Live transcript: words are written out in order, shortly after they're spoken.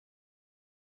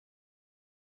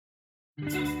Are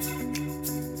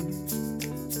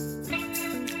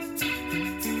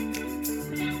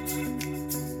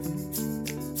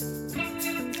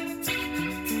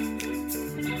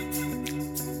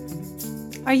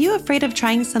you afraid of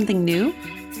trying something new?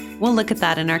 We'll look at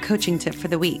that in our coaching tip for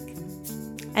the week.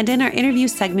 And in our interview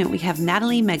segment, we have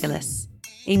Natalie Megalis,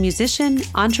 a musician,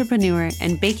 entrepreneur,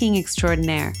 and baking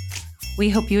extraordinaire. We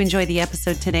hope you enjoy the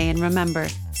episode today, and remember,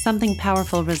 something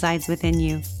powerful resides within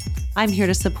you. I'm here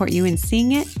to support you in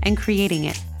seeing it and creating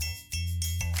it.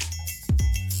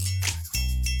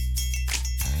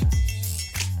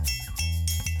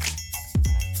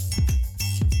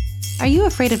 Are you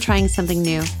afraid of trying something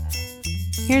new?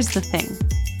 Here's the thing.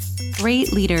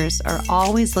 Great leaders are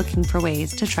always looking for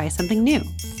ways to try something new.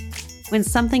 When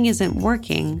something isn't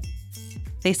working,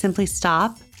 they simply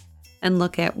stop and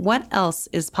look at what else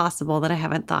is possible that I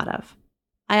haven't thought of.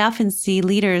 I often see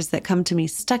leaders that come to me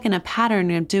stuck in a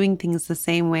pattern of doing things the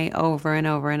same way over and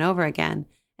over and over again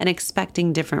and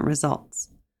expecting different results.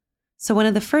 So one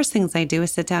of the first things I do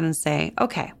is sit down and say,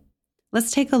 okay,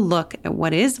 let's take a look at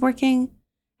what is working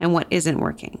and what isn't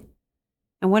working.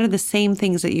 And what are the same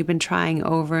things that you've been trying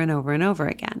over and over and over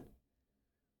again?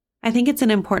 I think it's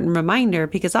an important reminder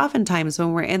because oftentimes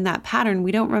when we're in that pattern,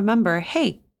 we don't remember,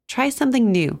 hey, try something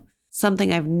new,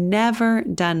 something I've never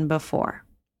done before.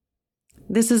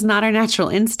 This is not our natural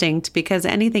instinct because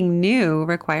anything new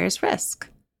requires risk.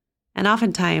 And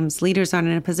oftentimes leaders aren't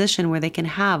in a position where they can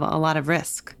have a lot of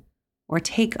risk or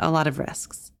take a lot of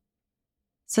risks.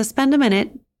 So spend a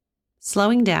minute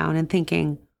slowing down and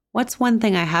thinking, what's one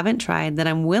thing I haven't tried that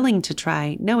I'm willing to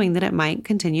try, knowing that it might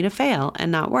continue to fail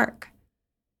and not work?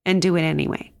 And do it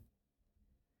anyway.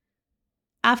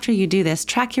 After you do this,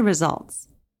 track your results.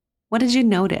 What did you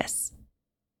notice?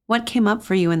 What came up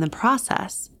for you in the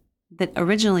process that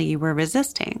originally you were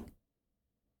resisting?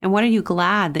 And what are you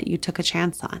glad that you took a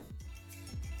chance on?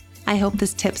 I hope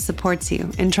this tip supports you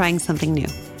in trying something new.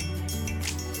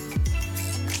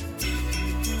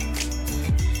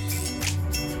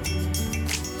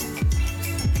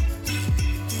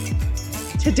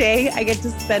 Today, I get to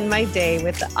spend my day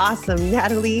with the awesome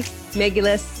Natalie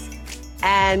Megalis,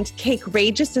 and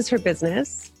Cakegrageous is her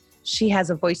business. She has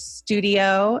a voice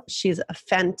studio. She's a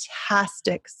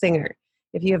fantastic singer.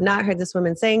 If you have not heard this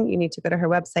woman sing, you need to go to her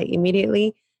website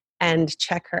immediately and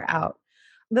check her out.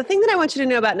 The thing that I want you to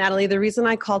know about Natalie, the reason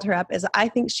I called her up is I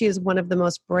think she is one of the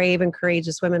most brave and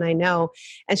courageous women I know,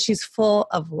 and she's full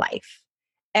of life.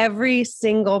 Every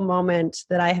single moment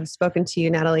that I have spoken to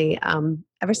you, Natalie,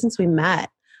 ever since we met,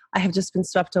 I have just been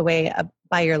swept away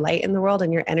by your light in the world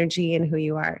and your energy and who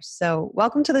you are. So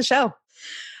welcome to the show.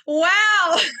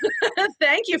 Wow.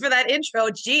 Thank you for that intro.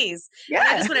 Jeez. Yeah.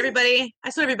 I just want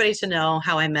everybody to know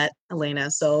how I met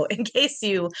Elena. So in case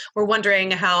you were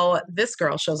wondering how this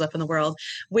girl shows up in the world,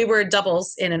 we were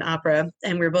doubles in an opera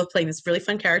and we were both playing this really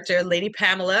fun character, Lady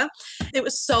Pamela. It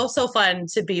was so fun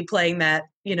to be playing that,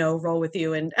 role with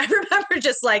you. And I remember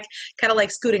just kind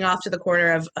of scooting off to the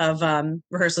corner of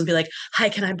rehearsal and be like, hi,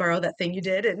 can I borrow that thing you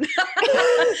did? And,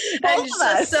 Both of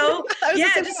us. that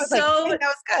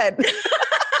was good.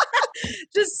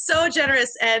 Just so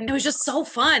generous. And it was just so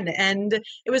fun. And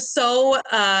it was so,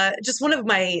 just one of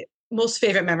my most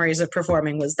favorite memories of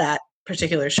performing was that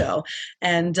particular show.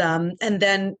 And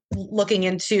then looking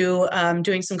into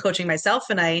doing some coaching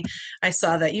myself, and I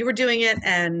saw that you were doing it,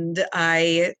 and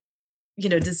I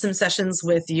did some sessions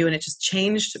with you, and it just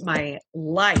changed my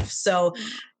life. So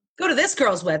go to this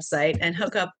girl's website and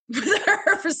hook up with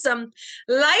her for some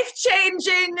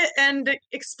life-changing and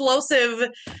explosive,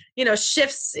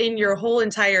 shifts in your whole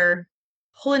entire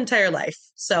life.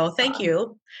 So thank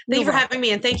you. Thank you for having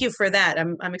me. And thank you for that.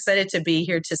 I'm excited to be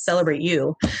here to celebrate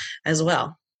you as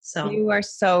well. So you are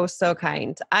so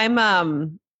kind.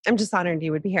 I'm just honored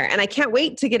you would be here. And I can't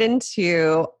wait to get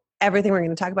into everything we're going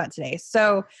to talk about today.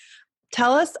 So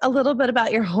tell us a little bit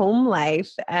about your home life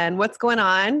and what's going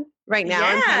on right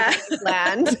now in Pancake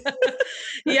Land.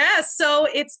 Yeah. So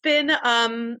it's been,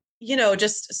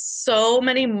 just so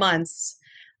many months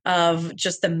of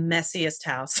just the messiest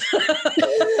house.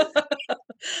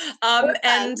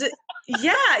 And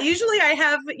yeah, usually I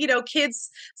have, kids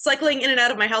cycling in and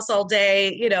out of my house all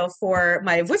day, for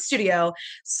my voice studio.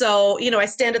 So, I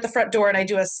stand at the front door and I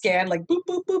do a scan, like boop,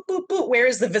 boop, boop, boop, boop. Where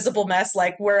is the visible mess?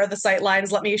 Like, where are the sight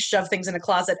lines? Let me shove things in a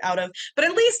closet out of, but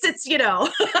at least it's,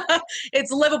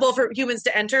 it's livable for humans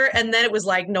to enter. And then it was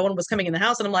like, no one was coming in the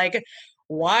house. And I'm like,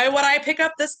 why would I pick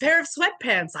up this pair of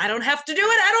sweatpants? I don't have to do it.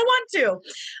 I don't want to.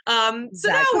 So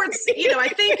now we're, I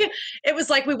think it was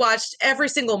like we watched every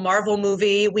single Marvel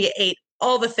movie. We ate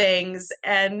all the things.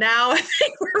 And now I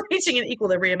think we're reaching an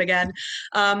equilibrium again.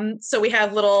 So we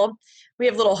have little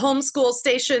homeschool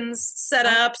stations set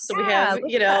up. So we have,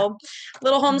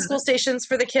 little homeschool stations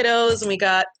for the kiddos, and we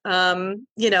got,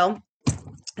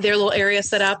 their little area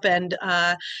set up, and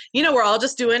we're all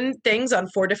just doing things on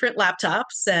 4 different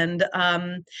laptops, and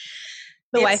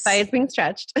the Wi-Fi is being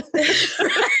stretched.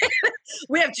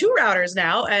 We have 2 routers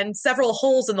now and several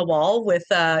holes in the wall with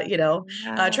trying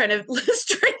to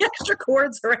string extra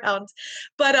cords around.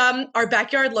 But our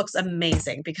backyard looks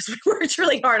amazing because we worked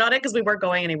really hard on it because we weren't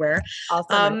going anywhere.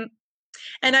 Awesome.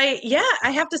 And I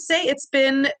have to say it's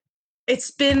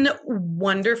been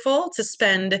wonderful to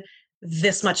spend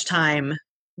this much time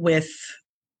with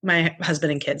my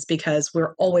husband and kids, because my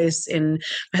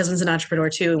husband's an entrepreneur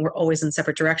too, and we're always in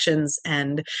separate directions,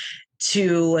 and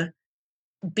to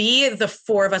be the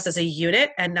 4 of us as a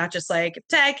unit and not just like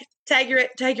tag you're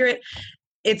it.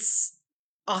 It's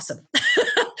awesome.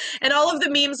 And all of the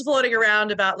memes floating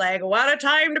around about like, what a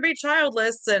time to be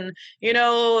childless, and,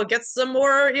 get some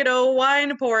more,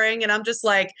 wine pouring. And I'm just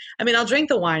like, I mean, I'll drink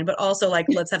the wine, but also like,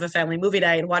 let's have a family movie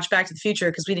night and watch Back to the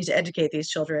Future, because we need to educate these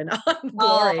children on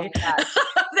glory.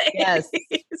 Yes.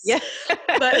 Yeah.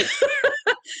 But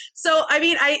so, I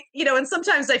mean, and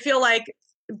sometimes I feel like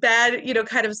bad,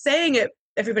 kind of saying it.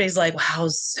 Everybody's like, well,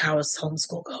 how's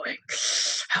homeschool going?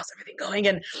 How's everything going?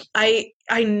 And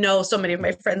I know so many of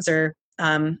my friends are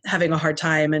having a hard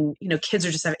time, and, kids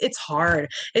are just it's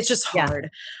hard. It's just hard.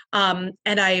 Yeah.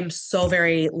 And I am so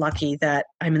very lucky that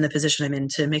I'm in the position I'm in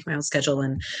to make my own schedule.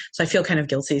 And so I feel kind of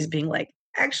guilty being like,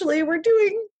 actually, we're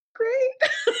doing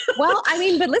great. Well, I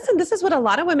mean, but listen, this is what a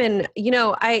lot of women,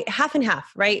 half and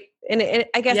half, right? And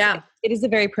I guess it is a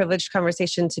very privileged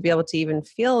conversation to be able to even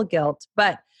feel guilt.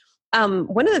 But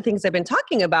one of the things I've been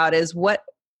talking about is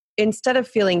instead of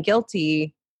feeling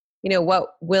guilty,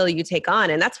 what will you take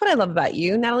on? And that's what I love about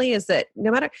you, Natalie, is that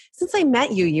since I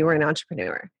met you, you were an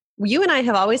entrepreneur. You and I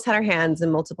have always had our hands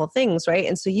in multiple things, right?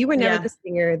 And so you were never the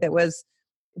singer that was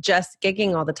just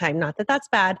gigging all the time. Not that that's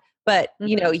bad, but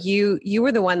you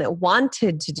were the one that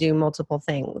wanted to do multiple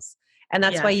things. And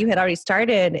that's why you had already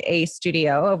started a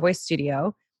voice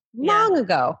studio long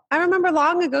ago. I remember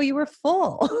long ago you were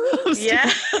full.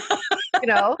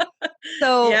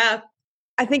 So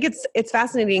I think it's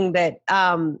fascinating that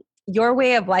your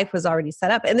way of life was already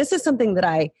set up. And this is something that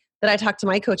I talk to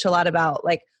my coach a lot about,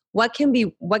 like what can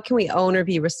we own or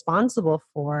be responsible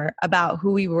for about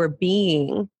who we were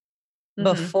being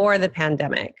before the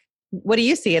pandemic. What do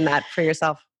you see in that for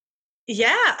yourself?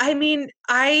 Yeah, I mean,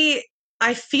 I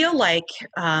feel like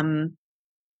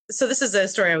so this is a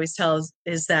story I always tell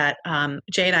is that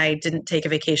Jay and I didn't take a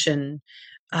vacation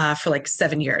for like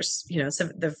 7 years.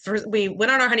 We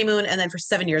went on our honeymoon, and then for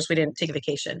 7 years we didn't take a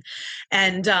vacation.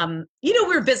 And we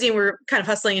were busy and we were kind of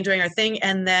hustling and doing our thing.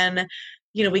 And then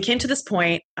we came to this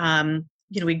point.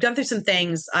 We'd gone through some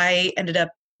things. I ended up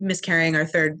miscarrying our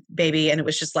 3rd baby, and it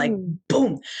was just like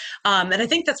boom. And I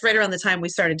think that's right around the time we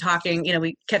started talking,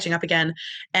 we catching up again.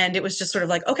 And it was just sort of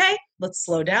like, okay, let's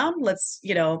slow down. Let's,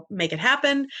 make it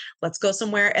happen. Let's go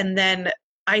somewhere. And then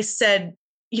I said,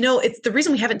 it's the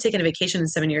reason we haven't taken a vacation in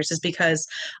 7 years is because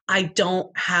I don't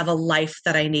have a life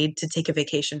that I need to take a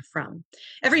vacation from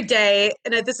every day.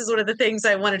 And this is one of the things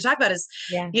I want to talk about is,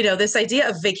 this idea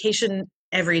of vacation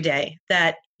every day,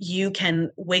 that you can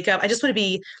wake up. I just want to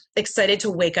be excited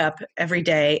to wake up every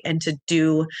day and to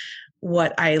do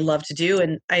what I love to do.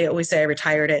 And I always say I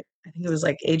retired at, I think it was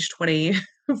like age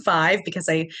 25, because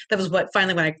that was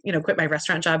finally when I, quit my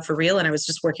restaurant job for real. And I was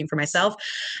just working for myself.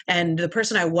 And the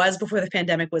person I was before the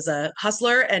pandemic was a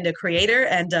hustler and a creator.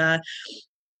 And I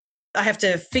have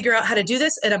to figure out how to do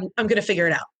this, and I'm going to figure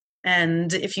it out.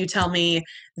 And if you tell me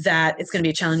that it's going to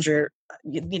be a challenge, or,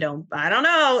 I don't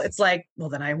know, it's like, well,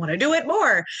 then I want to do it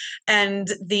more. And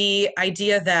the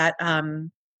idea that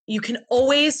you can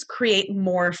always create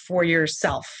more for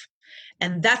yourself,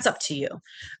 and that's up to you.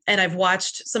 And I've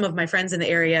watched some of my friends in the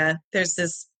area. There's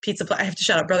this pizza place. I have to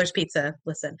shout out Brothers Pizza.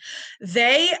 Listen,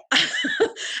 and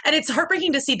it's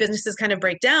heartbreaking to see businesses kind of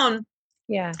break down.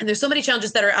 Yeah. And there's so many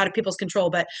challenges that are out of people's control,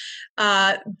 but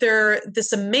they're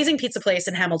this amazing pizza place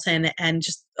in Hamilton, and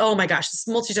just, oh my gosh, it's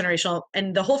multi-generational,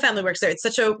 and the whole family works there. It's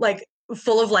such a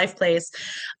full of life place.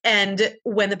 And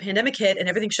when the pandemic hit and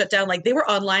everything shut down, they were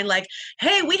online, like,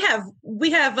 hey, we have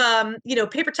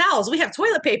paper towels, we have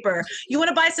toilet paper. You want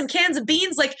to buy some cans of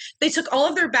beans? Like, they took all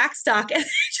of their back stock and they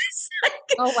just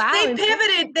Oh, wow.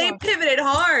 They pivoted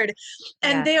hard.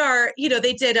 And they are,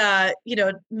 they did,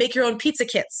 make your own pizza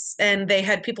kits, and they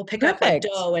had people pick up like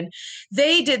dough, and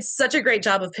they did such a great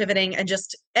job of pivoting, and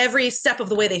just every step of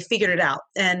the way they figured it out.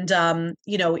 And, they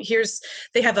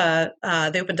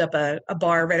opened up a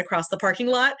bar right across the parking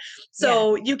lot.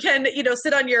 So you can,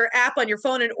 sit on your app on your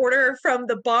phone and order from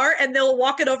the bar, and they'll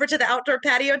walk it over to the outdoor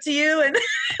patio to you. And,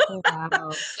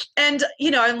 wow. And,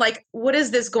 I'm like, what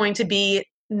is this going to be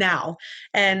now?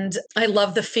 And I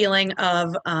love the feeling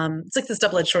of, it's like this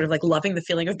double-edged sword of like loving the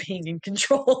feeling of being in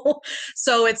control.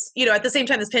 So it's, at the same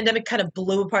time, this pandemic kind of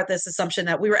blew apart this assumption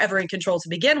that we were ever in control to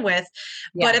begin with.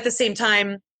 But at the same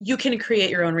time, you can create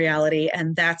your own reality.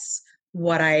 And that's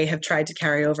what I have tried to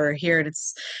carry over here. And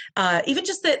it's even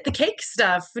just the cake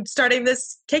stuff, starting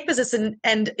this cake business.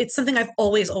 And it's something I've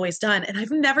always done. And I've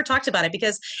never talked about it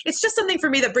because it's just something for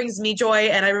me that brings me joy.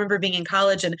 And I remember being in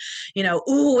college and,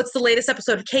 what's the latest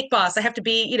episode of Cake Boss? I have to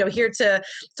be, here to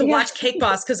watch Cake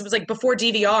Boss, because it was like before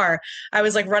DVR. I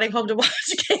was like running home to watch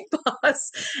Cake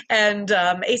Boss and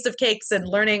Ace of Cakes and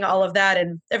learning all of that.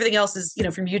 And everything else is,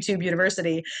 from YouTube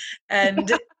University.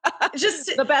 And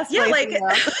just the best. Yeah, like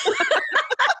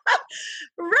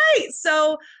right.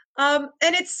 So, and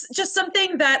it's just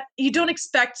something that you don't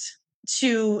expect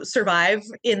to survive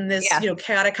in this,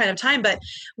 chaotic kind of time. But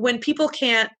when people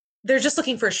can't, they're just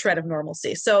looking for a shred of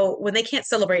normalcy. So when they can't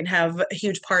celebrate and have a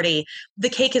huge party, the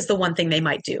cake is the one thing they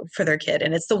might do for their kid.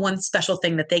 And it's the one special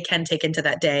thing that they can take into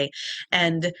that day.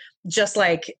 And just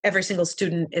like every single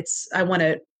student, I want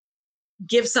to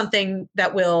give something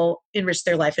that will enrich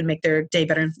their life and make their day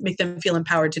better and make them feel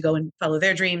empowered to go and follow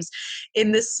their dreams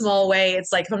in this small way.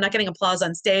 It's like, if I'm not getting applause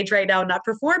on stage right now, not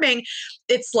performing,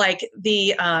 it's like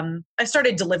I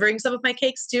started delivering some of my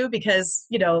cakes too, because,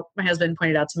 my husband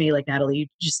pointed out to me, like, Natalie, you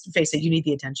just face it, you need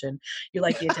the attention. You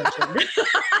like the attention.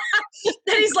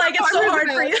 And he's like, it's so hard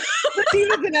for you.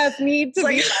 Even in us need to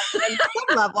be at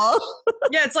some level.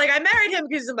 Yeah, it's like I married him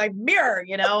because of my mirror,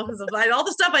 all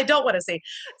the stuff I don't want to see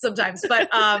sometimes. But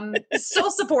so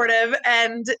supportive,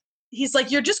 and he's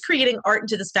like, you're just creating art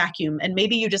into this vacuum, and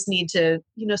maybe you just need to,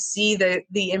 see the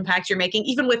impact you're making,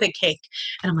 even with a cake.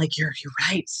 And I'm like, you're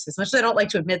right. As much as I don't like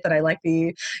to admit that I like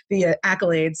the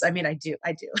accolades, I mean, I do.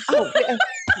 Oh, listen.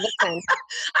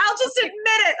 I'll just admit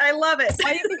it. I love it.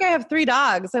 I think I have 3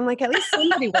 dogs. I'm like, at least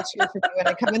somebody was here for you when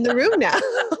I come in the room now.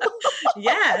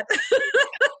 Yeah.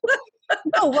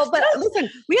 No, well, but listen,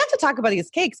 we have to talk about these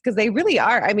cakes because they really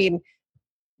are. I mean,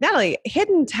 Natalie,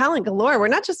 hidden talent galore. We're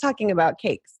not just talking about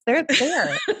cakes. They're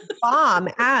bomb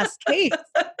ass cakes.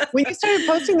 When you started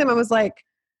posting them, I was like,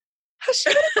 has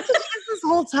she been able to do this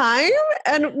whole time?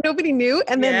 And nobody knew.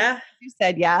 And then you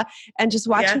said, and just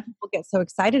watching people get so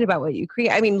excited about what you create.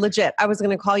 I mean, legit, I was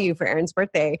going to call you for Erin's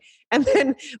birthday. And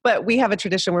then, but we have a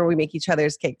tradition where we make each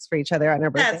other's cakes for each other on our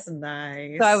birthday. That's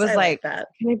nice. So I was like,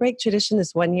 can I break tradition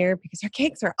this one year? Because her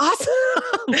cakes are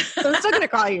awesome. So I'm still going to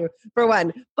call you for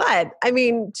one. But I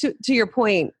mean, to your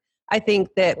point, I think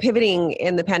that pivoting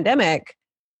in the pandemic,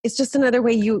 it's just another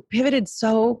way you pivoted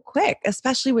so quick,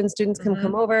 especially when students can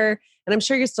come over. And I'm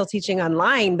sure you're still teaching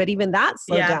online, but even that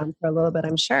slowed down for a little bit,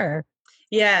 I'm sure.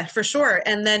 Yeah, for sure.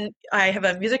 And then I have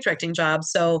a music directing job.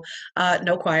 So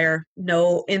no choir,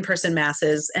 no in-person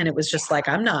masses. And it was just like,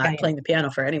 I'm not playing the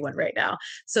piano for anyone right now.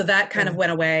 So that kind of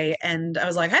went away. And I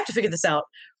was like, I have to figure this out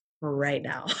right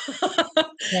now.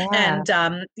 And,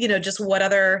 just what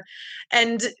other,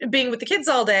 and being with the kids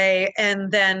all day,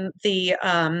 and then the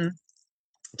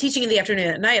teaching in the afternoon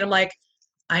at night, I'm like,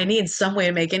 I need some way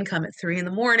to make income at 3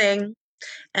 a.m.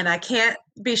 and I can't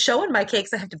be showing my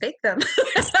cakes. I have to bake them.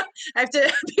 I have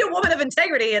to be a woman of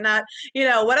integrity and not,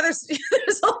 what others,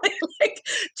 there's only like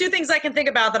 2 things I can think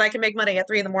about that I can make money at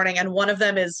 3 a.m. And one of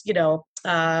them is, go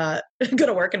to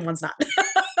work and one's not.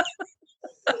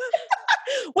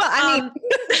 Well, I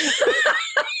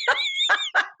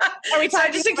mean,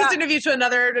 I just took this interview to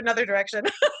another direction.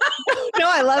 No,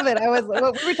 I love it. We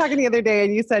were talking the other day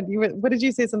and you said, what did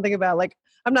you say? Something about like,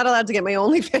 I'm not allowed to get my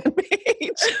OnlyFans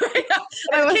page.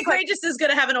 Cake Rageous is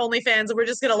going to have an OnlyFans, and we're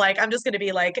just going to I'm just going to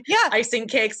be like icing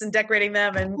cakes and decorating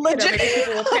them, and maybe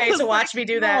people will pay to watch me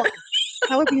do that.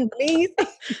 That would be amazing.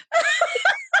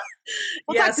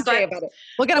 We'll talk to Jay about it.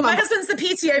 We'll get him on. My husband's the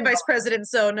PTA vice president,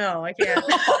 so no, I can't.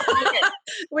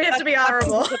 We have to be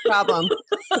honorable. That's the problem.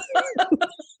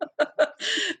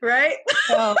 Right?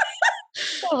 Oh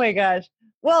my gosh.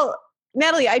 Well,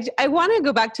 Natalie, I want to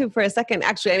go back to for a second,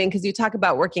 actually, because you talk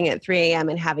about working at 3 a.m.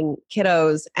 and having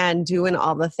kiddos and doing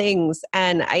all the things.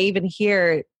 And I even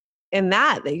hear in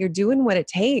that you're doing what it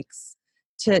takes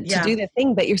to do the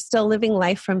thing, but you're still living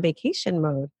life from vacation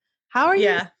mode. How are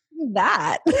you doing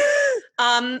that?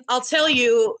 I'll tell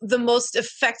you, the most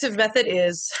effective method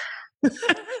is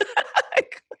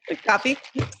coffee,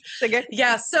 cigarette.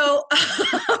 Yeah. So,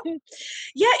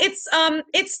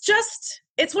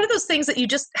 it's one of those things that you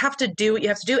just have to do what you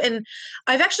have to do. And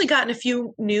I've actually gotten a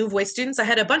few new voice students. I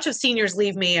had a bunch of seniors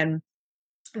leave me, and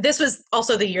this was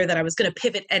also the year that I was going to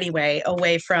pivot anyway,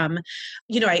 away from,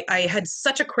 I had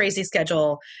such a crazy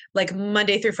schedule, like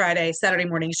Monday through Friday, Saturday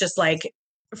mornings, just like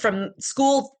from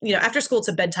school, after school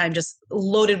to bedtime, just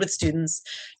loaded with students,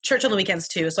 church on the weekends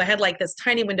too. So I had like this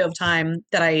tiny window of time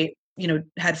that I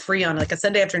had free on like a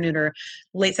Sunday afternoon or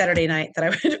late Saturday night that I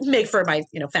would make for my,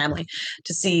 family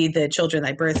to see the children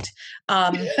I birthed.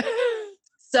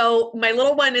 So my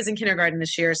little one is in kindergarten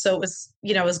this year. So it was,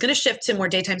 I was going to shift to more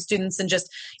daytime students and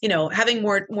just, having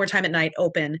more time at night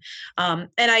open. And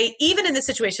I, even in this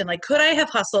situation, like, could I have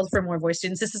hustled for more voice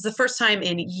students? This is the first time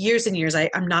in years and years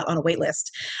I'm not on a wait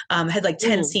list. Had like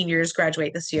 10 seniors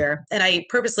graduate this year. And I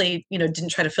purposely,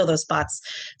 didn't try to fill those spots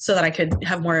so that I could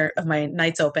have more of my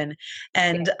nights open.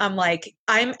 And I'm like,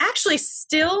 I'm actually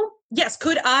still, yes,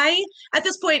 could I, at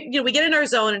this point, we get in our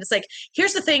zone and it's like,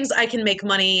 here's the things I can make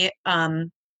money,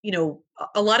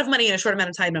 a lot of money in a short amount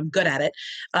of time. And I'm good at it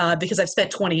because I've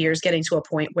spent 20 years getting to a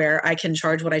point where I can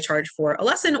charge what I charge for a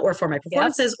lesson or for my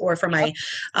performances or for my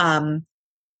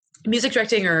music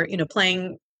directing or,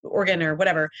 playing organ or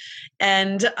whatever.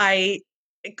 And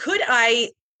could I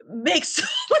make so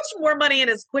much more money in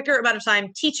a quicker amount of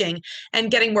time teaching and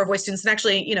getting more voice students and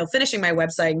actually, finishing my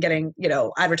website and getting,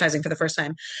 advertising for the first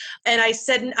time. And I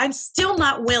said, I'm still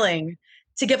not willing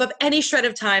to give up any shred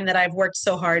of time that I've worked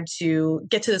so hard to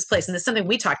get to this place. And this is something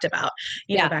we talked about,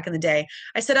 back in the day.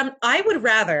 I said, I would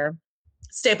rather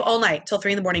stay up all night till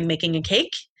 3 a.m. making a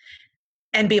cake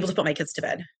and be able to put my kids to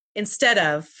bed instead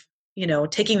of,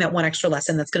 taking that one extra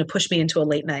lesson that's going to push me into a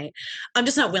late night. I'm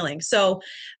just not willing. So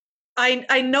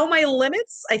I know my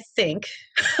limits, I think,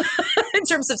 in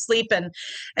terms of sleep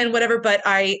and whatever, but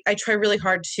I try really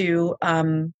hard to,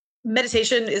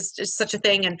 meditation is just such a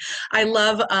thing. And I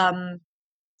love,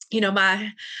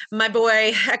 my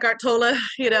boy Eckhart Tolle,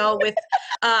 with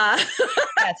yes.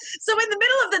 So in the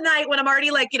middle of the night when I'm already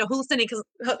like, hallucinating because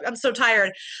I'm so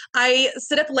tired, I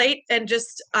sit up late and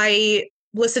I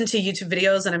listen to YouTube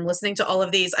videos and I'm listening to all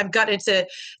of these. I've gotten into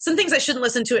some things I shouldn't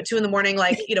listen to at 2 a.m,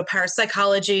 like,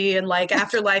 parapsychology and like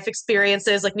afterlife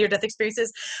experiences, like near-death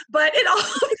experiences. But in all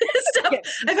of this stuff,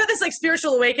 I've had this like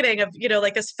spiritual awakening of,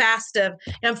 like this fast of,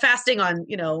 I'm fasting on,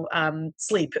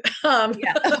 sleep. Oh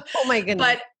my goodness.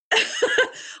 But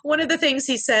one of the things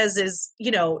he says is,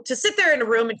 to sit there in a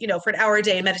room, for an hour a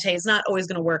day and meditate is not always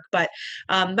going to work. But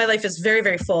my life is very,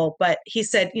 very full. But he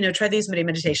said, try these mini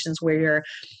meditations where you're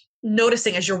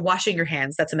noticing as you're washing your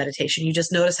hands. That's a meditation. You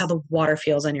just notice how the water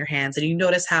feels on your hands and you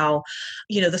notice how,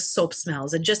 the soap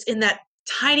smells. And just in that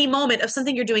tiny moment of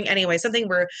something you're doing anyway, something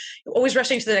where you're always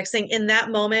rushing to the next thing, in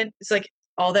that moment, it's like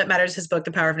all that matters. His book,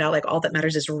 The Power of Now, like all that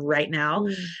matters is right now.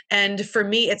 And for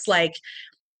me, it's like,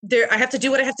 I have to do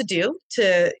what I have to do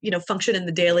to, function in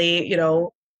the daily,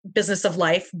 business of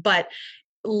life. But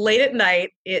late at night,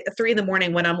 at 3 a.m,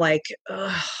 when I'm like,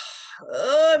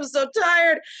 I'm so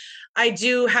tired, I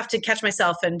do have to catch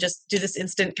myself and just do this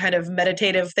instant kind of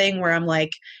meditative thing where I'm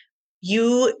like,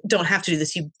 you don't have to do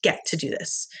this. You get to do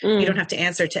this. You don't have to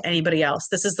answer to anybody else.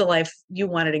 This is the life you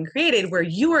wanted and created where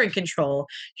you are in control.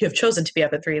 You have chosen to be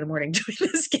up at 3 a.m. doing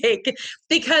this cake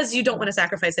because you don't want to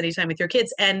sacrifice any time with your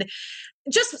kids. And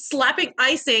just slapping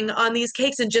icing on these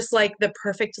cakes and just like the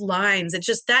perfect lines. It's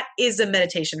just, that is a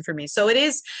meditation for me. So it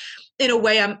is, in a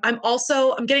way, I'm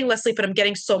getting less sleep, but I'm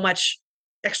getting so much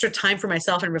extra time for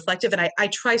myself and reflective. And I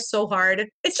try so hard.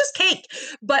 It's just cake,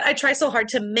 but I try so hard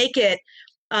to make it,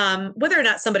 whether or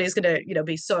not somebody's going to,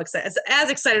 be so excited,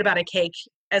 as excited about a cake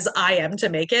as I am to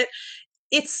make it,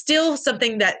 it's still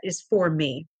something that is for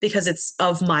me because it's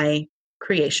of my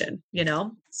creation,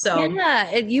 So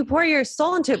yeah, you pour your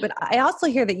soul into it. But I also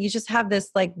hear that you just have this,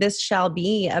 like, this shall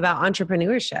be about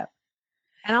entrepreneurship.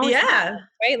 And I always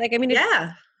right? Like, I mean,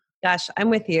 gosh, I'm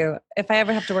with you. If I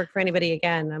ever have to work for anybody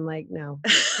again, I'm like, no.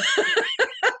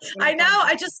 I know.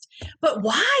 But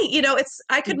why?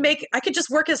 I could just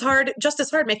work just as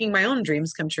hard making my own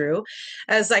dreams come true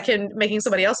as I can making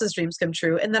somebody else's dreams come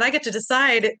true. And then I get to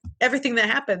decide everything that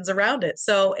happens around it.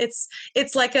 So it's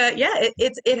like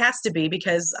it has to be,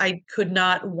 because I could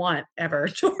not want ever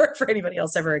to work for anybody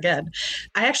else ever again.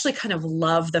 I actually kind of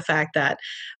love the fact that,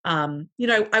 I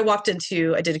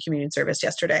did a communion service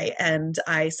yesterday and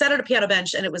I sat at a piano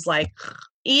bench and it was like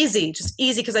easy, just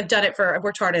easy. Cause I've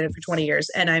worked hard at it for 20 years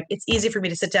and it's easy for me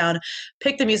to sit down,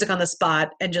 pick the music on the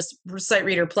spot and just recite,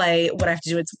 read or play what I have to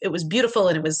do. It was beautiful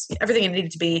and it was everything it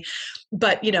needed to be.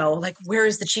 But like, where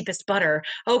is the cheapest butter?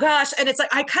 Oh gosh. And it's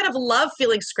like, I kind of love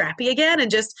feeling scrappy again.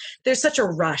 And just, there's such a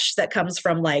rush that comes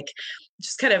from like,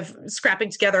 just kind of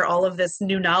scrapping together all of this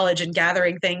new knowledge and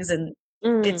gathering things. And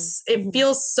it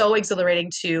feels so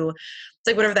exhilarating to, it's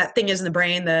like whatever that thing is in the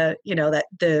brain, that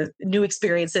the new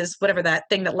experiences, whatever that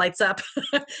thing that lights up,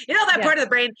 that part of the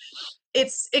brain,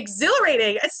 it's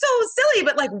exhilarating. It's so silly,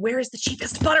 but like, where is the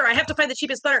cheapest butter? I have to find the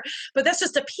cheapest butter. But that's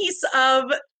just a piece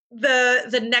of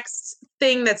the next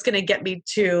thing that's going to get me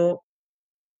to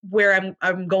where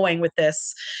I'm going with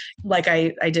this. Like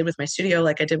I did with my studio,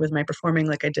 like I did with my performing,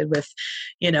 like I did with,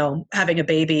 having a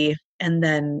baby. And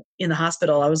then in the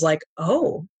hospital, I was like,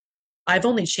 oh, I've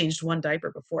only changed one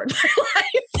diaper before in my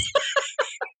life.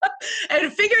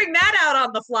 And figuring that out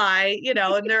on the fly,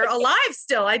 and they're alive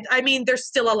still. I mean, they're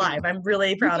still alive. I'm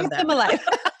really proud of them. Them alive.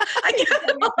 I kept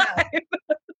them alive.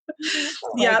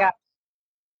 Yeah.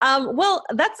 Well,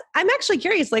 I'm actually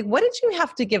curious, like, what did you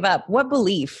have to give up? What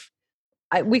belief?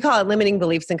 We call it limiting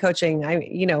beliefs in coaching.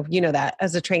 You know that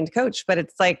as a trained coach, but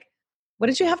it's like, what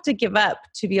did you have to give up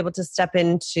to be able to step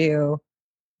into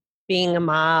being a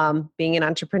mom, being an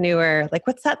entrepreneur? Like,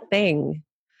 what's that thing?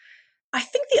 I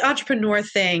think the entrepreneur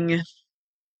thing,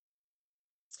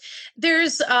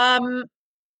 there's, I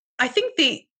think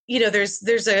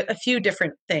there's a few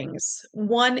different things.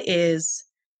 One is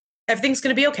everything's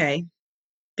going to be okay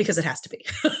because it has to be.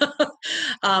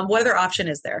 What other option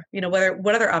is there?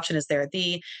 What other option is there?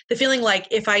 The feeling like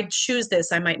if I choose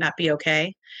this, I might not be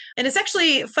okay. And it's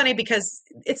actually funny because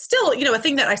it's still, a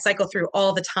thing that I cycle through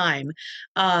all the time.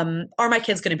 Are my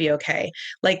kids going to be okay?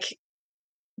 Like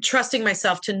trusting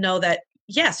myself to know that,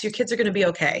 yes, your kids are going to be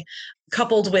okay,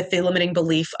 coupled with the limiting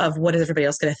belief of what is everybody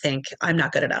else going to think? I'm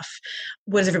not good enough.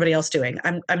 What is everybody else doing?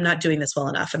 I'm not doing this well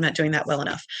enough. I'm not doing that well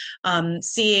enough.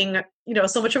 Seeing,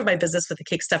 so much of my business with the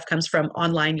cake stuff comes from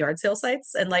online yard sale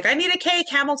sites. And like, I need a cake,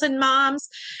 Hamilton moms.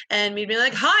 And we'd be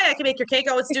like, hi, I can make your cake.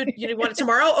 Oh, you want it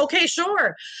tomorrow? Okay,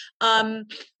 sure.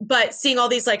 But seeing all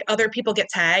these like other people get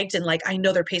tagged and like, I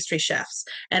know they're pastry chefs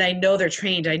and I know they're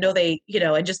trained. I know they,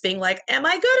 and just being like, am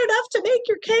I good enough to make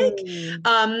your cake?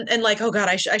 And like, oh God,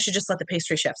 I should just let the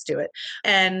pastry chefs do it.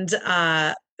 And,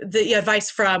 the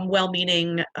advice from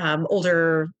well-meaning,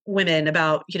 older women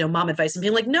about, mom advice and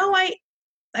being like, no,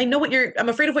 I know I'm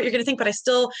afraid of what you're going to think, but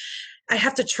I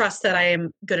have to trust that I am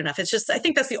good enough. It's just, I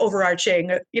think that's the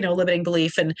overarching, limiting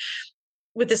belief. And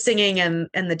with the singing and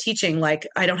the teaching, like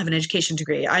I don't have an education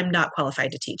degree. I'm not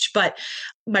qualified to teach, but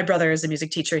my brother is a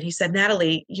music teacher. And he said,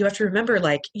 Natalie, you have to remember,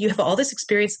 like you have all this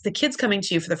experience, the kids coming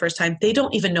to you for the first time, they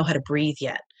don't even know how to breathe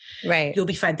yet. Right. You'll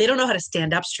be fine. They don't know how to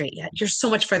stand up straight yet. You're so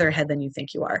much further ahead than you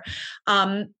think you are.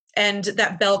 And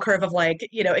that bell curve of like,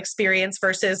 experience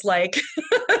versus like,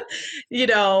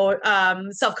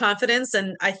 self-confidence.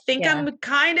 And I think I'm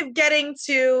kind of getting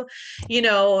to,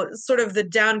 sort of the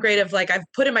downgrade of like, I've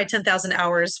put in my 10,000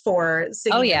 hours for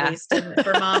singing at least, and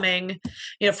for momming,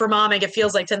 it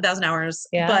feels like 10,000 hours,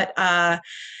 but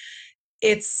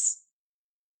it's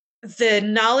the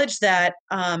knowledge that,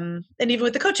 and even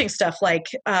with the coaching stuff, like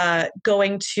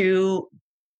going to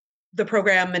the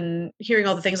program and hearing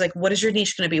all the things like, what is your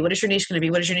niche going to be? What is your niche going to be?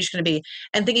 What is your niche going to be?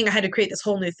 And thinking I had to create this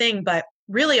whole new thing. But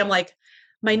really, I'm like,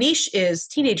 my niche is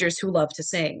teenagers who love to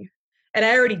sing. And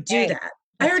I already do that.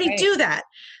 I already do that.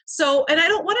 So, and I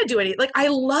don't want to do any, like, I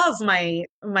love my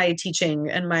teaching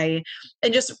and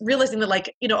just realizing that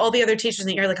like, all the other teachers in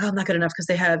the air, like, oh, I'm not good enough because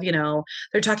they have,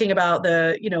 they're talking about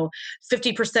the,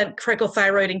 50% critical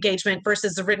thyroid engagement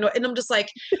versus the written. And I'm just like,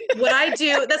 what I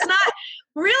do, that's not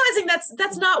realizing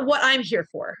that's not what I'm here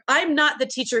for. I'm not the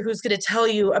teacher who's going to tell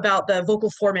you about the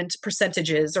vocal formant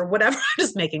percentages or whatever. I'm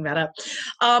just making that up.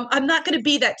 I'm not going to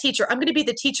be that teacher. I'm going to be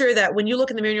the teacher that when you look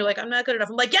in the mirror and you're like, I'm not good enough.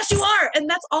 I'm like, yes, you are. And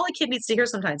that's all a kid needs to hear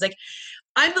sometimes. Like,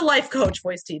 I'm the life coach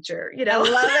voice teacher, I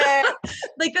love it.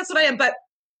 Like, that's what I am. But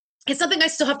it's something I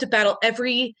still have to battle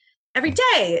every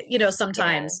day,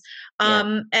 sometimes.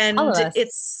 And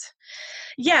it's,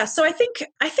 so I think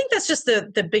that's just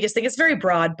the biggest thing. It's very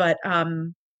broad, but,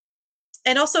 and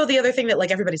also the other thing that like,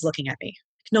 everybody's looking at me.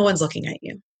 No one's looking at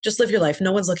you. Just live your life.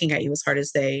 No one's looking at you as hard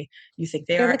as you think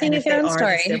they are. Everything is their own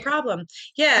story. That's their problem.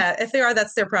 Yeah. If they are,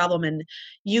 that's their problem. And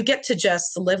you get to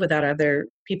just live without other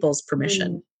people's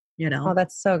permission, Oh,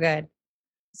 that's so good.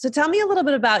 So tell me a little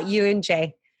bit about you and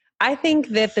Jay. I think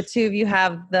that the two of you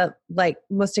have the like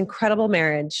most incredible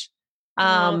marriage.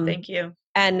 Thank you.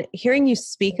 And hearing you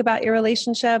speak about your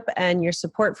relationship and your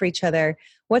support for each other,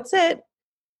 what's it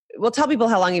well, tell people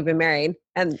how long you've been married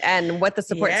and what the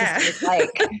support system is like.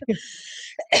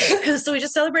 So we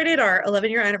just celebrated our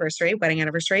 11-year anniversary, wedding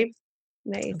anniversary.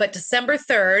 Nice. But December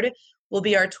 3rd will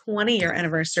be our 20-year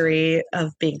anniversary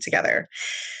of being together.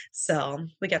 So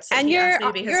we got to. And you're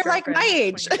like my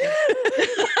age.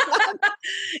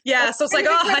 Yeah. So it's like,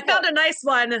 oh, I found a nice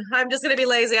one. I'm just going to be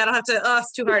lazy. I don't have to,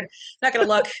 it's too hard. Not going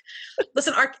to look.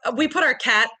 Listen, we put our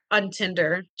cat on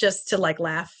Tinder just to like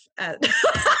laugh at.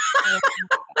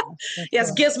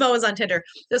 Yes, Gizmo is on Tinder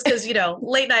just because,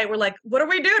 late night we're like, what do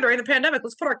we do during the pandemic?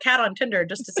 Let's put our cat on Tinder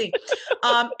just to see.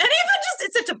 And even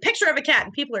it's such a picture of a cat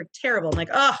and people are terrible. I'm like,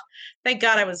 oh, thank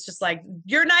God I was just like,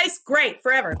 you're nice, great,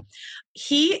 forever.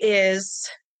 He is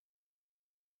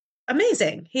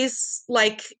amazing. He's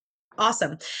like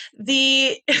awesome.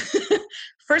 The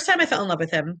first time I fell in love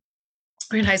with him,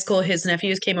 in high school, his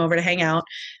nephews came over to hang out.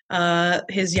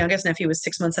 His youngest nephew was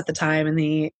 6 months at the time, and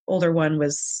the older one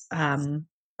was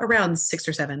around 6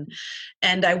 or 7.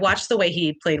 And I watched the way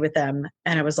he played with them,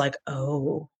 and I was like,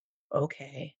 oh,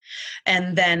 okay.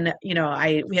 And then, we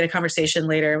had a conversation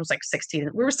later. It was like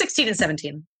 16. We were 16 and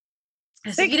 17.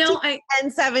 I said, 16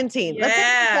 and 17.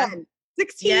 Yeah.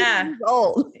 16 yeah. years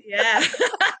old. Yeah.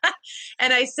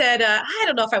 And I said, I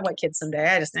don't know if I want kids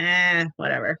someday. I just,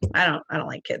 whatever. I don't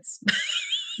like kids.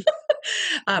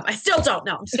 I still don't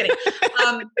know. I'm just kidding.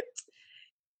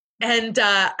 And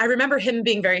I remember him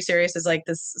being very serious as like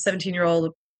this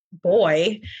 17-year-old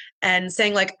boy and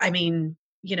saying like, I mean,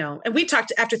 and we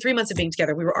talked after 3 months of being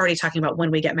together, we were already talking about when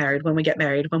we get married, when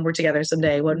we're together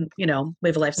someday, when, we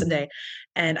have a life someday.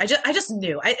 And I just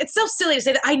knew. It's so silly to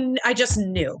say that. I just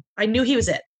knew. I knew he was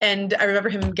it. And I remember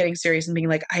him getting serious and being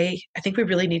like, I think we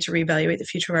really need to reevaluate the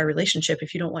future of our relationship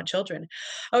if you don't want children.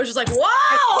 I was just like,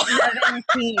 wow.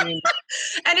 17.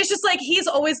 And it's just like, he's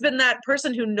always been that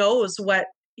person who knows what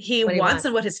he wants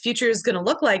and what his future is going to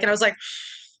look like. And I was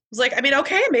like, I mean,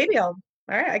 okay, maybe all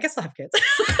right, I guess I'll have kids.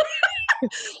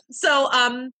 So,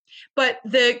 but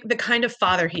the kind of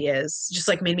father he is just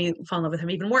like made me fall in love with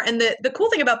him even more. And the cool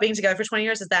thing about being together for 20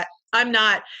 years is that I'm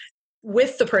not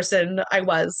with the person I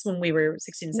was when we were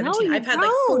 16 and 17. No, I've had like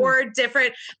 4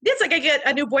 different, it's like I get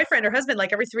a new boyfriend or husband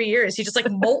like every 3 years. He just like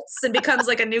molts and becomes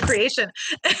like a new creation.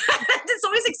 It's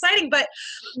always exciting, but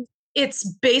it's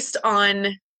based on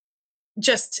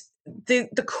just the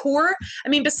core. I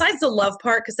mean, besides the love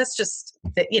part, because that's just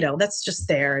that's just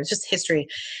there. It's just history.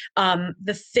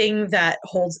 The thing that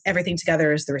holds everything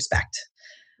together is the respect.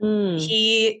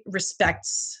 He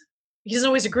respects. He doesn't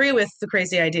always agree with the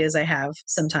crazy ideas I have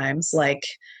sometimes, like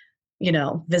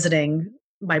visiting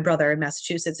my brother in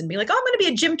Massachusetts and being like, oh, I'm going to be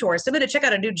a gym tourist. I'm going to check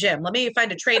out a new gym. Let me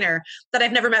find a trainer that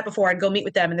I've never met before and go meet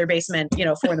with them in their basement, 4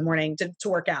 a.m. to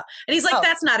work out. And he's like,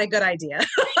 that's not a good idea.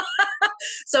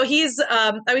 So he's,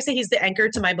 I always say he's the anchor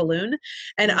to my balloon.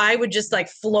 And I would just like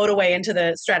float away into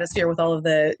the stratosphere with all of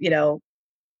the,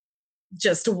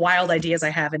 just wild ideas I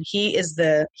have. And he's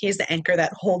the anchor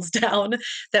that holds down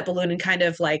that balloon and kind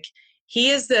of like, he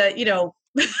is the,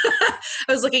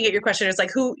 I was looking at your question. It's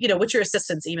like, who, what's your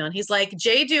assistant's email? And he's like,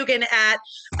 Jay Dugan at,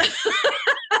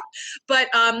 but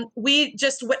we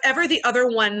just, whatever the other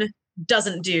one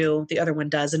doesn't do, the other one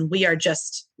does. And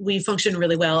we function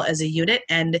really well as a unit.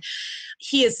 And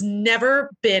he has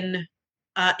never been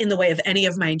in the way of any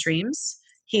of my dreams.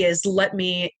 He has let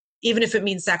me, even if it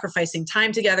means sacrificing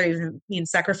time together, even if it means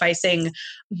sacrificing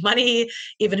money,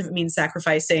 even if it means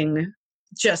sacrificing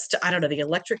just, I don't know, the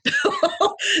electric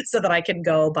bill so that I can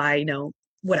go buy,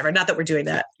 whatever. Not that we're doing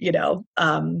that,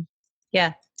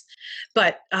 Yeah.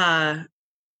 But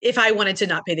if I wanted to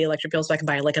not pay the electric bill so I can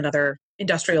buy like another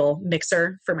industrial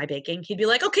mixer for my baking, he'd be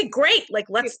like, okay, great. Like,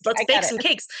 let's bake some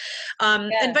cakes.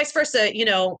 And vice versa.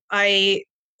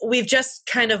 We've just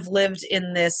kind of lived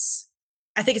in this,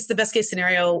 I think it's the best case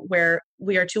scenario where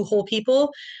we are 2 whole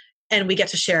people and we get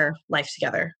to share life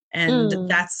together. And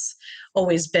that's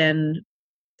always been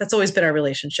our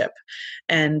relationship.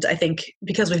 And I think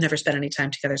because we've never spent any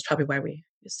time together is probably why we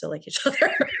still like each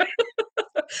other.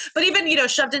 But even,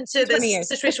 shoved into this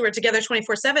situation where we're together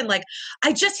 24/7, like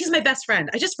he's my best friend.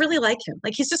 I just really like him.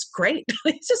 Like, he's just great.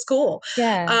 He's just cool.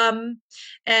 Yeah.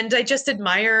 And I just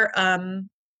admire,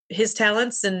 his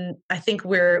talents. And I think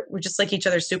we're just like each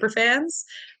other's super fans.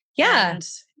 Yeah. And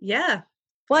yeah.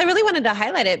 Well, I really wanted to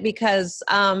highlight it because,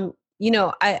 I've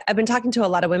been talking to a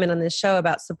lot of women on this show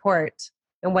about support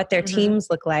and what their teams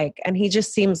look like. And he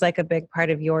just seems like a big part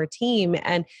of your team.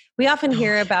 And we often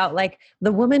hear about like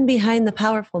the woman behind the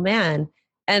powerful man.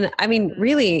 And I mean,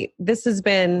 really, this has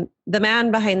been the man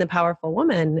behind the powerful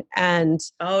woman. And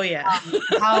oh yeah,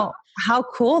 how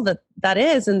cool that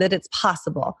is and that it's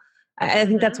possible. I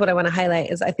think that's what I want to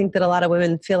highlight is I think that a lot of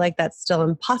women feel like that's still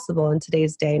impossible in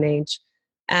today's day and age.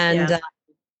 And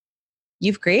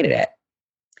you've created it.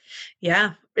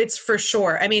 Yeah, it's for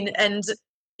sure. I mean, and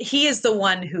he is the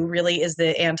one who really is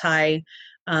the anti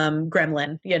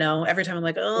gremlin, you know. Every time I'm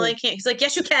like, oh, I can't. He's like,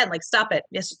 yes, you can. Like, stop it.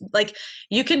 Yes, like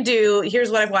you can do.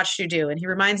 Here's what I've watched you do, and he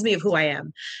reminds me of who I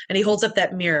am. And he holds up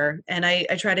that mirror, and I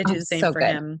try to do the same for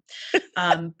him.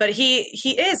 But he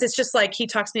is. It's just like he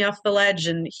talks me off the ledge,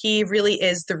 and he really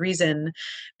is the reason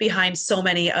behind so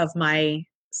many of my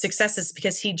successes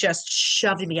because he just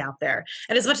shoved me out there.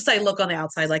 And as much as I look on the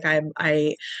outside like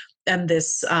I am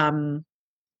this 100%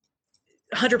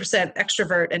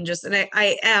 extrovert and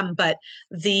I am, but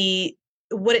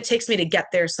what it takes me to get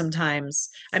there sometimes,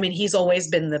 I mean, he's always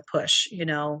been the push, you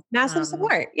know. Massive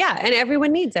support. Yeah. And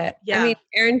everyone needs it. Yeah. I mean,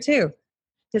 Aaron too.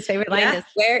 His favorite line is,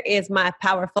 where is my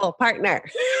powerful partner?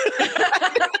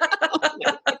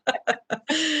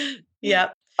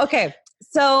 Yep. Okay.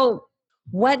 So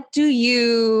what do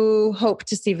you hope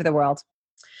to see for the world?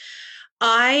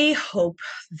 I hope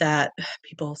that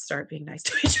people start being nice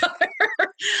to each other.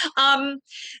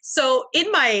 So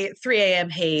in my 3 a.m.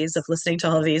 haze of listening to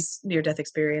all of these near-death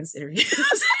experience interviews,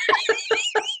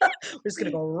 we're just going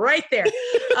to go right there.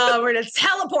 We're going to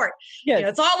teleport. Yes. You know,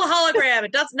 it's all a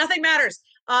hologram. Nothing matters.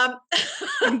 But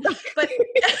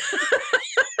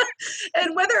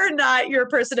and whether or not you're a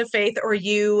person of faith or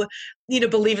you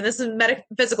believe in this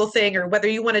metaphysical thing, or whether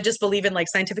you want to just believe in like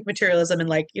scientific materialism and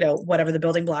like, you know, whatever the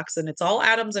building blocks and it's all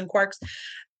atoms and quarks,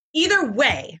 either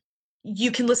way,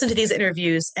 you can listen to these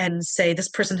interviews and say, this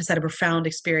person has had a profound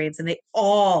experience and they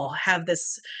all have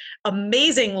this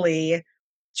amazingly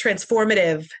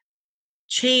transformative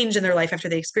change in their life after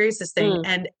they experience this thing.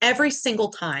 And every single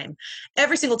time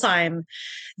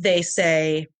they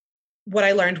say, what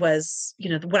I learned was, you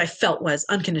know, what I felt was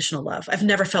unconditional love. I've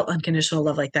never felt unconditional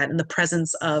love like that in the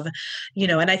presence of, you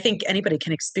know, and I think anybody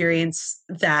can experience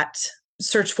that.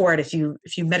 Search for it if you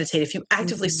meditate, if you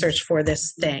actively search for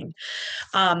this thing.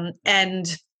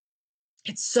 And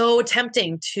it's so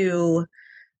tempting to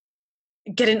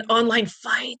get in online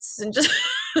fights and just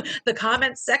the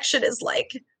comment section is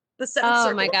like the seventh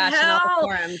circle. Oh my gosh, and all the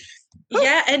forums.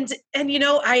 Yeah, and you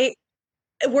know,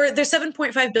 there's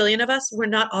 7.5 billion of us. We're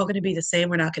not all going to be the same.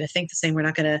 We're not going to think the same. We're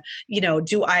not going to, you know,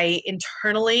 do I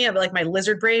internally, like my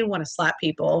lizard brain, want to slap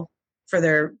people for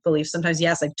their beliefs? Sometimes,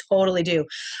 yes, I totally do.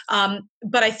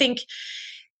 But I think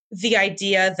the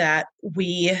idea that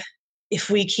if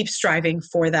we keep striving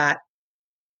for that,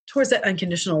 towards that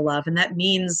unconditional love, and that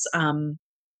means,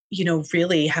 you know,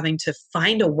 really having to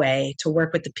find a way to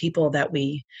work with the people that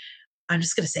I'm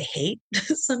just going to say hate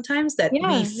sometimes, that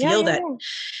we feel that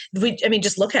I mean,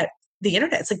 just look at the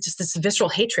internet. It's like just this visceral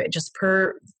hatred just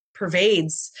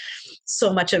pervades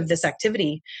so much of this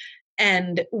activity.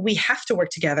 And we have to work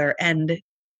together. And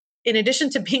in addition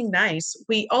to being nice,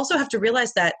 we also have to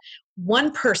realize that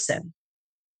one person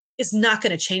is not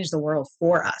going to change the world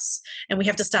for us. And we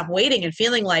have to stop waiting and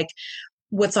feeling like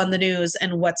what's on the news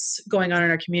and what's going on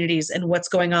in our communities and what's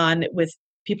going on with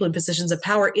people in positions of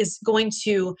power is going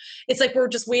to, it's like we're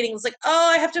just waiting. It's like,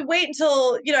 oh, I have to wait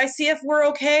until, you know, I see if we're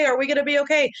okay. Are we going to be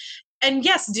okay? And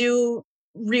yes, do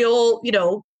real, you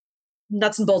know,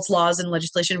 nuts and bolts laws and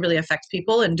legislation really affect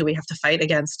people? And do we have to fight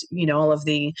against, you know, all of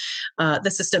the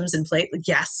systems in place?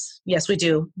 Yes, we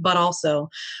do. But also,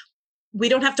 we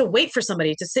don't have to wait for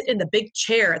somebody to sit in the big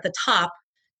chair at the top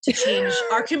to change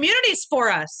our communities for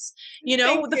us. You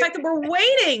know, fact that we're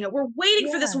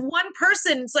waiting for this one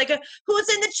person. It's like, who's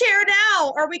in the chair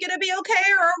now? Are we going to be okay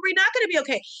or are we not going to be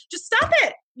okay? Just stop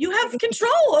it. You have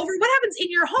control over what happens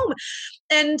in your home.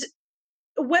 And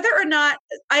whether or not,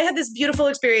 I had this beautiful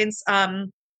experience,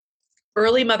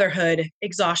 early motherhood,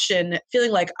 exhaustion,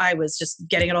 feeling like I was just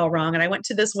getting it all wrong. And I went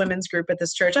to this women's group at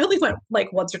this church. I only went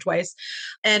like once or twice.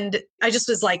 And I just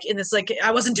was like in this, like,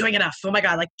 I wasn't doing enough. Oh my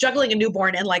God, like juggling a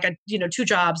newborn and like, 2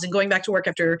 jobs and going back to work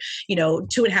after,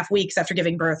 2.5 weeks after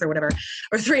giving birth or whatever,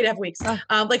 or 3.5 weeks,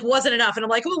 like wasn't enough. And I'm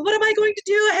like, well, what am I going to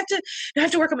do? I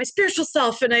have to work on my spiritual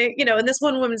self. And and this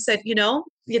one woman said, you don't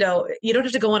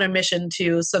have to go on a mission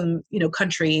to some,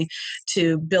 country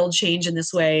to build change in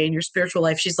this way in your spiritual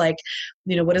life. She's like,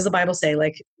 what does the Bible say?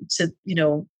 Like to,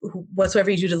 whatsoever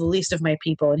you do to the least of my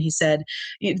people. And he said,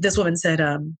 this woman said,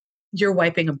 you're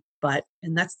wiping a butt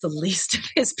and that's the least of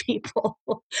his people.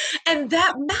 And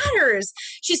that matters.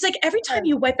 She's like, every time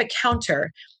you wipe a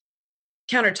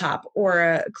countertop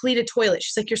or clean a toilet,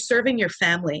 she's like, you're serving your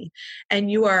family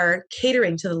and you are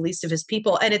catering to the least of his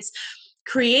people. And it's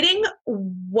creating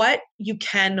what you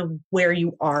can where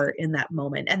you are in that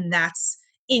moment. And that's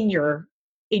in your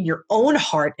own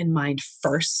heart and mind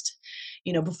first.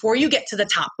 before you get to the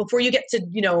top, before you get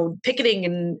to,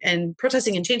 picketing and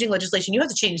protesting and changing legislation, you have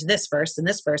to change this first and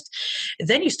this first.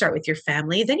 Then you start with your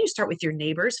family. Then you start with your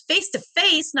neighbors, face to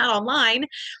face, not online,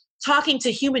 talking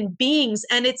to human beings.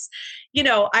 And it's,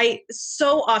 I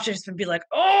so often just be like,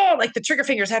 oh, like the trigger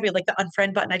finger is happy, like the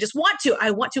unfriend button.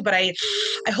 I want to, but I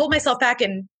hold myself back,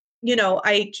 and,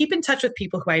 I keep in touch with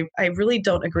people who I really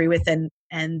don't agree with,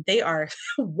 and they are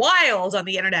wild on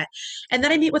the internet. And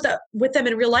then I meet with them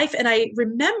in real life, and I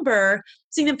remember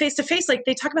seeing them face to face, like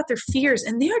they talk about their fears,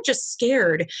 and they are just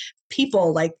scared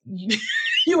people like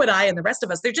you and I and the rest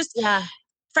of us. They're just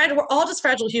fragile. We're all just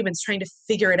fragile humans trying to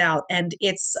figure it out. And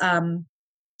it's, I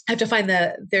have to find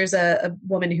there's a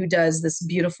woman who does this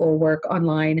beautiful work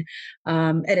online.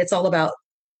 And it's all about,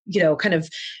 kind of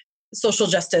social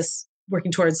justice,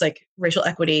 working towards like racial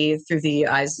equity through the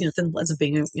eyes, through the lens of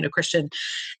being, Christian.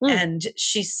 And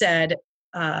she said,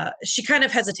 she kind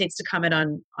of hesitates to comment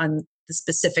on the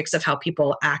specifics of how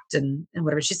people act and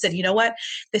whatever. She said, you know what?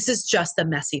 This is just the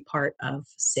messy part of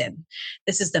sin.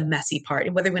 This is the messy part.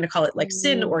 And whether we're going to call it like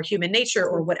sin or human nature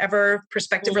or whatever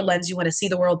perspective or lens you want to see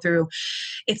the world through,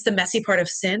 it's the messy part of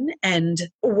sin, and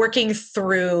working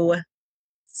through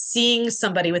seeing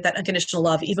somebody with that unconditional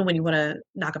love, even when you want to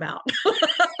knock them out.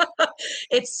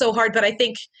 It's so hard. But I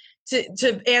think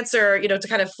to answer, to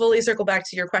kind of fully circle back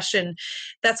to your question,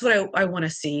 that's what I want to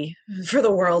see for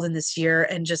the world in this year.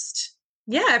 And just,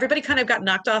 everybody kind of got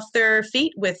knocked off their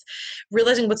feet with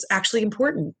realizing what's actually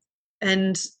important.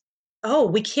 And,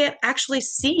 we can't actually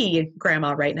see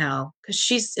grandma right now because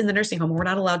she's in the nursing home and we're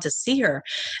not allowed to see her,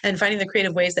 and finding the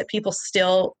creative ways that people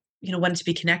still, want to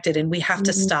be connected. And we have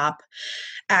to stop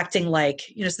acting like,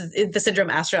 the syndrome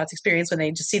astronauts experience when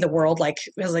they just see the world like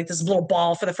it was like this little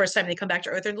ball for the first time. They come back to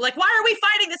Earth and they're like, why are we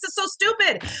fighting? This is so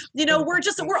stupid.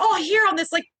 We're all here on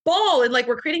this like ball, and like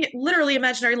we're creating literally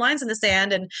imaginary lines in the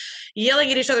sand and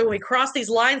yelling at each other when we cross these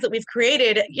lines that we've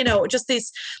created, just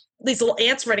these little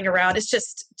ants running around. It's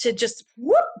just to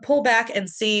pull back and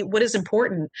see what is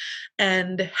important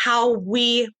and how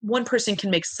one person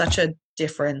can make such a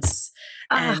difference.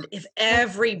 And if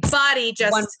everybody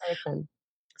just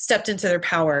stepped into their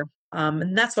power,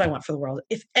 and that's what I want for the world.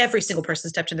 If every single person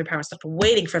stepped into their power and stopped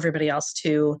waiting for everybody else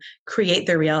to create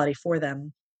their reality for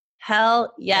them.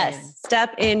 Hell yes. Man.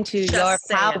 Step into your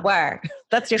power.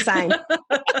 That's your sign.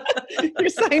 Your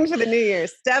sign for the new year.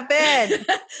 Step in.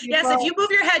 Yes, if you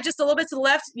move your head just a little bit to the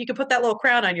left, you can put that little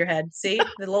crown on your head. See?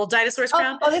 The little dinosaur's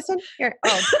crown? Oh, this one? Here.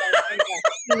 Oh,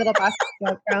 the little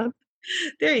basketball crown.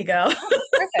 There you go.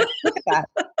 Perfect. Look at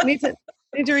that. I need to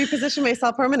reposition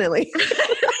myself permanently.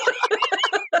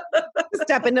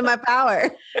 Step into my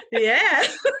power. Yeah.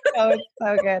 Oh, it's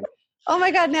so good. Oh my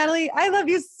God, Natalie, I love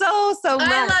you so much.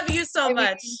 I love you so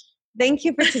much. Thank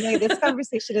you for today. This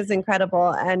conversation is incredible.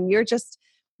 And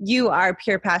you are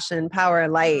pure passion, power,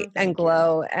 light, and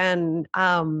glow, and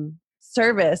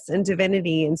service and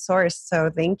divinity and source. So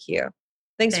thank you.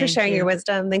 Thanks for sharing your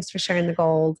wisdom. Thanks for sharing the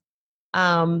gold.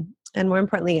 And more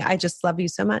importantly, I just love you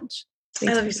so much.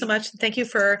 I love you so much. Thank you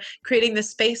for creating this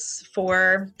space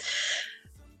for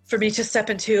me to step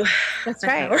into. That's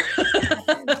right. Power.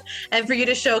 And for you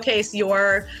to showcase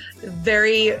your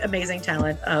very amazing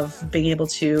talent of being able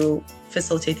to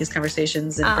facilitate these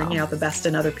conversations and bringing out the best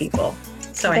in other people.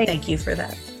 So I thank you for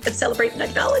that. And celebrate and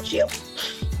acknowledge you.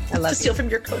 I love to steal from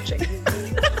your coaching.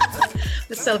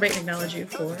 Let's celebrate and acknowledge you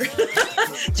for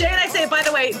Jay and I say, by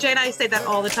the way, Jay and I say that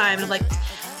all the time. And I'm like,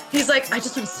 he's like, I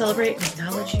just want to celebrate and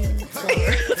acknowledge you.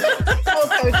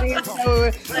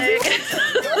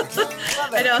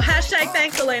 I know. Hashtag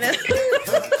thanks, Elena.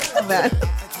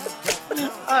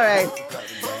 All right.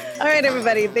 All right,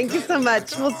 everybody. Thank you so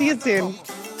much. We'll see you soon.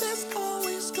 There's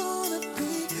always gonna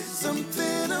be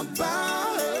something about